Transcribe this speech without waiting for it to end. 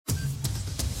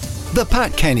The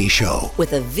Pat Kenny Show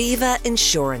with Aviva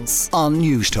Insurance on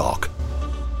News Talk.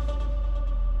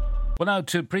 Well, now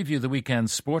to preview the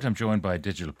weekend's sport, I'm joined by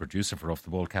digital producer for Off the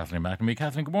Ball, Kathleen McNamee.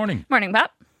 Kathleen, good morning. Morning,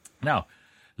 Pat. Now,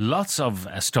 lots of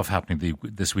stuff happening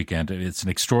this weekend. It's an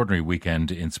extraordinary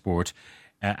weekend in sport.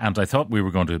 And I thought we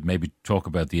were going to maybe talk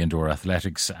about the indoor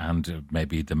athletics and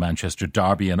maybe the Manchester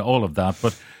Derby and all of that.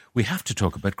 But we have to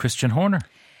talk about Christian Horner.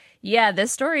 Yeah,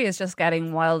 this story is just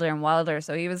getting wilder and wilder.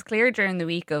 So he was cleared during the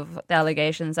week of the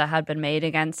allegations that had been made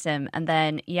against him. And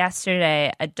then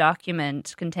yesterday, a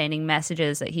document containing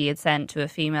messages that he had sent to a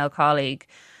female colleague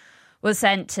was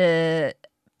sent to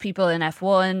people in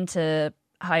F1, to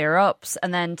higher ups,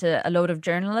 and then to a load of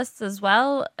journalists as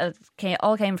well. It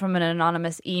all came from an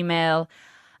anonymous email.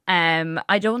 I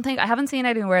haven't seen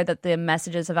anywhere that the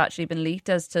messages have actually been leaked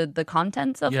as to the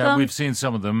contents of them. Yeah, we've seen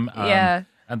some of them. And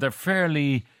they're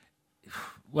fairly...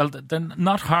 Well, they're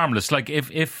not harmless. Like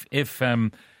if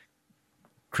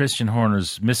Christian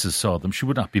Horner's missus saw them, she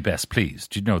would not be best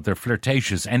pleased. You know, they're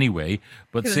flirtatious anyway.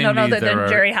 But seemingly than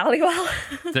Jerry Halliwell.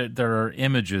 there are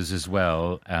images as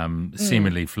well,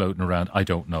 seemingly floating around. I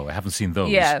don't know. I haven't seen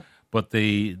those. Yeah. But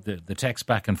the texts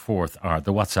back and forth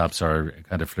the WhatsApps are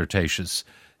kind of flirtatious.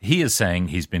 He is saying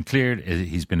he's been cleared.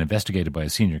 He's been investigated by a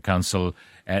senior counsel.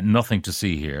 Nothing to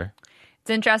see here. It's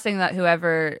interesting that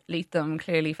whoever leaked them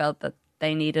clearly felt that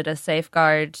they needed a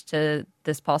safeguard to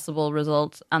this possible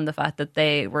result, and the fact that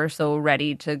they were so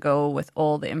ready to go with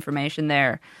all the information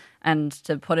there and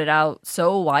to put it out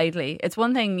so widely. It's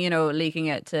one thing, leaking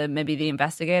it to maybe the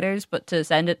investigators, but to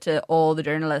send it to all the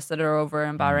journalists that are over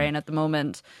in Bahrain at the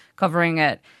moment covering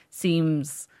it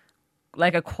seems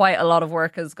like quite a lot of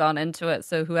work has gone into it.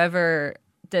 So whoever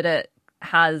did it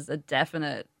has a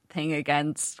definite thing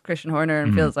against Christian Horner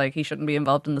and feels like he shouldn't be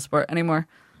involved in the sport anymore.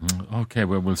 Okay,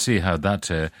 well, we'll see how that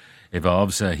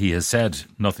evolves. He has said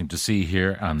nothing to see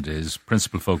here, and his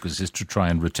principal focus is to try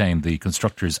and retain the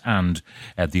constructors and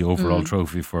the overall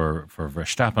trophy for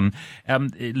Verstappen.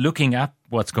 Looking at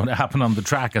what's going to happen on the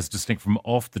track as distinct from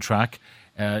off the track,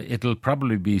 it'll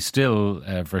probably be still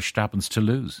Verstappen's to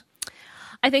lose.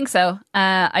 I think so.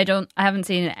 I haven't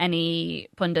seen any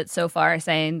pundits so far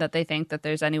saying that they think that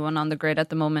there's anyone on the grid at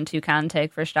the moment who can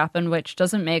take Verstappen, which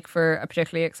doesn't make for a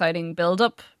particularly exciting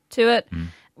build-up to it.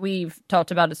 We've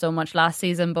talked about it so much last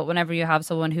season, but whenever you have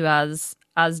someone who is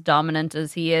as dominant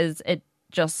as he is, it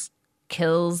just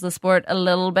kills the sport a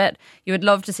little bit. You would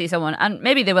love to see someone, and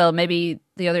maybe they will, maybe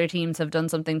the other teams have done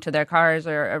something to their cars,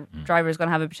 or a driver's going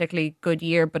to have a particularly good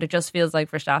year, but it just feels like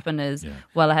Verstappen is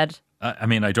well ahead. I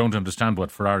mean, I don't understand what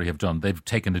Ferrari have done. They've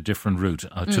taken a different route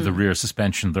to the rear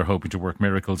suspension. They're hoping to work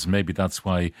miracles. Maybe that's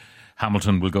why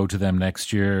Hamilton will go to them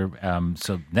next year.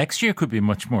 So next year could be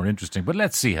much more interesting. But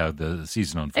let's see how the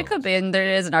season unfolds. It could be, and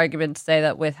there is an argument to say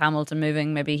that with Hamilton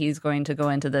moving, maybe he's going to go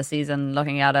into the season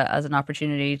looking at it as an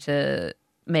opportunity to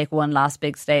make one last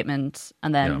big statement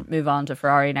and then move on to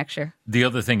Ferrari next year. The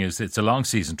other thing is it's a long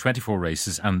season, 24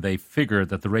 races, and they figure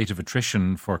that the rate of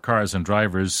attrition for cars and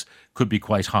drivers could be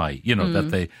quite high. You know,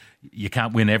 that you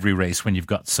can't win every race when you've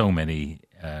got so many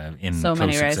in so close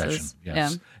many succession. races. Yes.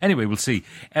 Yeah. Anyway, we'll see.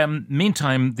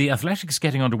 Meantime, the athletics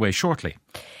getting underway shortly.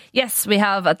 Yes, we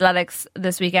have athletics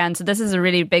this weekend. So this is a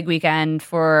really big weekend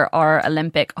for our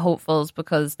Olympic hopefuls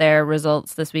because their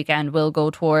results this weekend will go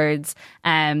towards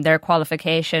their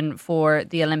qualification for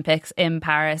the Olympics in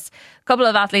Paris. A couple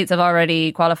of athletes have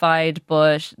already qualified,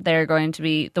 but they're going to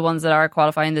be the ones that are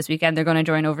qualifying this weekend. They're going to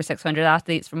join over 600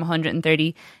 athletes from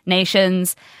 130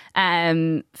 nations.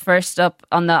 First up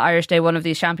on the Irish Day one of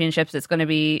these championships, it's going to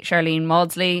be Charlene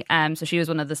Maudsley. So she was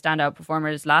one of the standout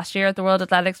performers last year at the World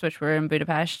Athletics, which were in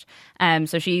Budapest.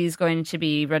 So she's going to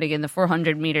be running in the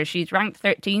 400 metres. She's ranked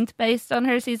 13th based on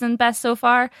her season best so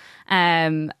far.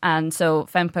 And so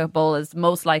Femke Bol is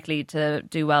most likely to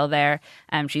do well there.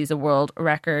 She's a world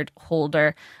record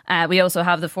holder. We also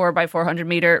have the 4x400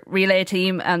 metre relay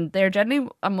team, and they're generally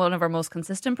one of our most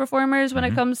consistent performers when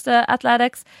it comes to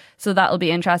athletics. So that'll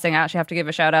be interesting. I actually have to give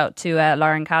a shout out to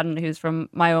Lauren Cadden, who's from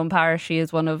my own parish. She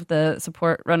is one of the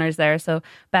support runners there. So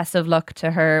best of luck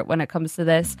to her when it comes to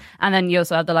this. And then you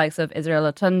also have the likes of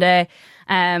Israel Otunde.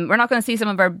 We're not going to see some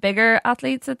of our bigger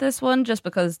athletes at this one just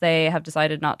because they have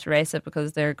decided not to race it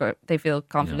because they feel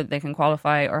confident they can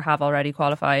qualify or have already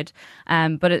qualified.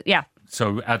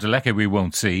 So Adeleke we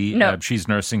won't see. No. She's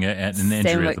nursing an injury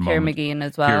Same with at the moment. Ciara McGeehan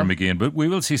as well. Ciara McGeehan, but we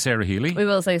will see Sarah Healy. We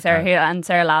will see Sarah Healy, and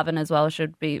Sarah Lavin as well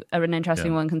should be an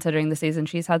interesting one considering the season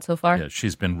she's had so far. Yeah,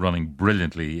 she's been running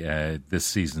brilliantly this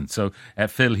season. So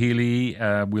Phil Healy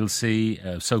we'll see,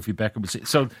 Sophie Becker we'll see.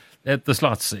 So the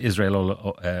slots,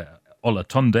 Israel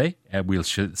Olatunde, we'll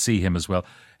see him as well.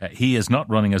 He is not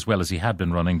running as well as he had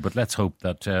been running, but let's hope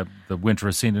that the winter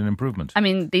has seen an improvement. I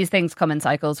mean, these things come in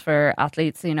cycles for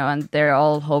athletes, and they're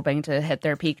all hoping to hit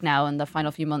their peak now in the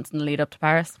final few months in the lead up to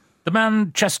Paris. The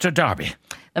Manchester Derby.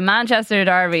 The Manchester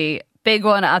Derby, big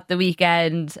one at the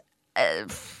weekend.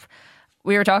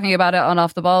 We were talking about it on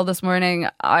Off the Ball this morning.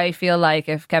 I feel like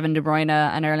if Kevin De Bruyne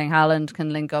and Erling Haaland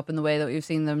can link up in the way that we've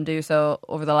seen them do so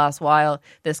over the last while,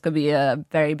 this could be a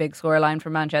very big scoreline for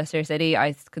Manchester City.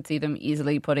 I could see them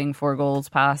easily putting 4 goals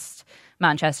past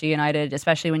Manchester United,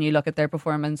 especially when you look at their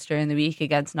performance during the week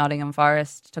against Nottingham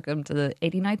Forest. Took them to the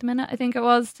 89th minute, I think it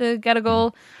was, to get a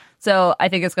goal. So I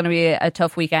think it's going to be a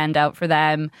tough weekend out for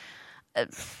them.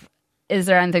 Is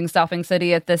there anything stopping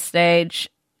City at this stage?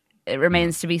 It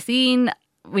remains to be seen.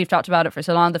 We've talked about it for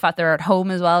so long. The fact they're at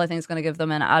home as well, I think is going to give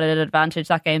them an added advantage.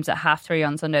 That game's at 3:30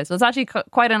 on Sunday. So it's actually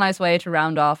quite a nice way to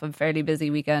round off a fairly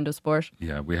busy weekend of sport.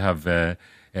 Yeah, we have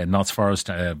Notts Forest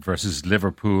versus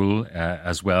Liverpool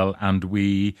as well. And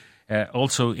we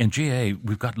also in GA,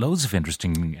 we've got loads of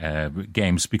interesting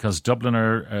games because Dublin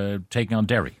are taking on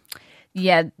Derry.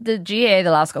 Yeah, the GA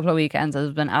the last couple of weekends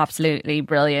has been absolutely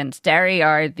brilliant. Derry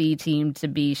are the team to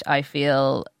beat, I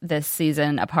feel, this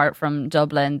season. Apart from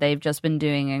Dublin, they've just been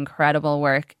doing incredible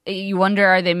work. You wonder,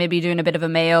 are they maybe doing a bit of a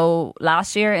Mayo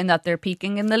last year in that they're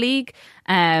peaking in the league?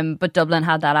 But Dublin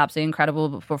had that absolutely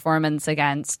incredible performance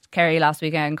against Kerry last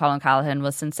weekend. Colin Callaghan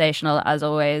was sensational as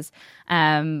always.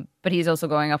 But he's also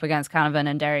going up against Canavan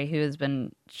and Derry, who has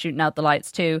been shooting out the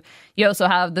lights too. You also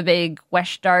have the big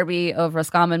West Derby of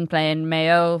Roscommon playing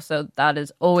Mayo, so that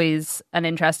is always an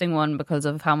interesting one because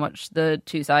of how much the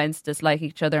two sides dislike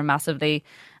each other massively.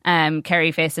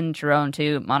 Kerry facing Tyrone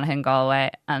too, Monaghan Galway,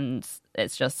 and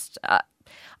it's just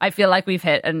I feel like we've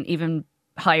hit an even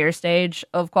higher stage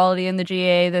of quality in the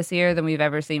GAA this year than we've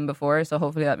ever seen before, so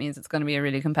hopefully that means it's going to be a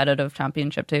really competitive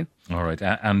championship too. All right,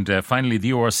 and finally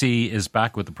the ORC is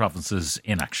back with the provinces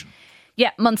in action.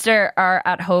 Yeah, Munster are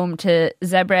at home to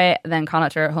Zebre, then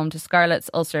Connacht at home to Scarlets,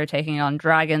 Ulster taking on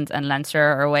Dragons, and Leinster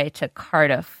are away to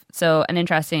Cardiff. So an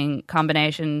interesting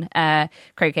combination.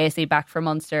 Craig Casey back for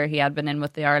Munster. He had been in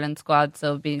with the Ireland squad, so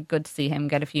it'd be good to see him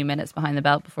get a few minutes behind the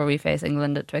belt before we face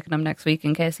England at Twickenham next week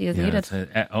in case he is needed. It's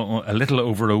a little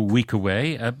over a week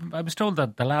away. I was told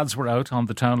that the lads were out on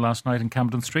the town last night in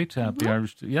Camden Street. The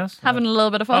Irish, yes, having a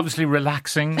little bit of fun. Obviously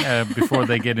relaxing before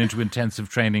they get into intensive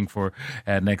training for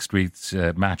next week's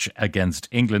match against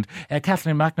England.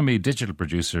 Kathleen McNamee, digital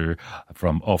producer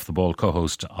from Off the Ball,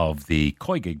 co-host of the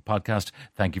Koi Gig podcast.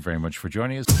 Thank you very much for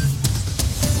joining us.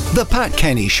 The Pat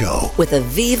Kenny Show with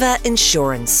Aviva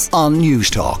Insurance on News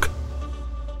Talk.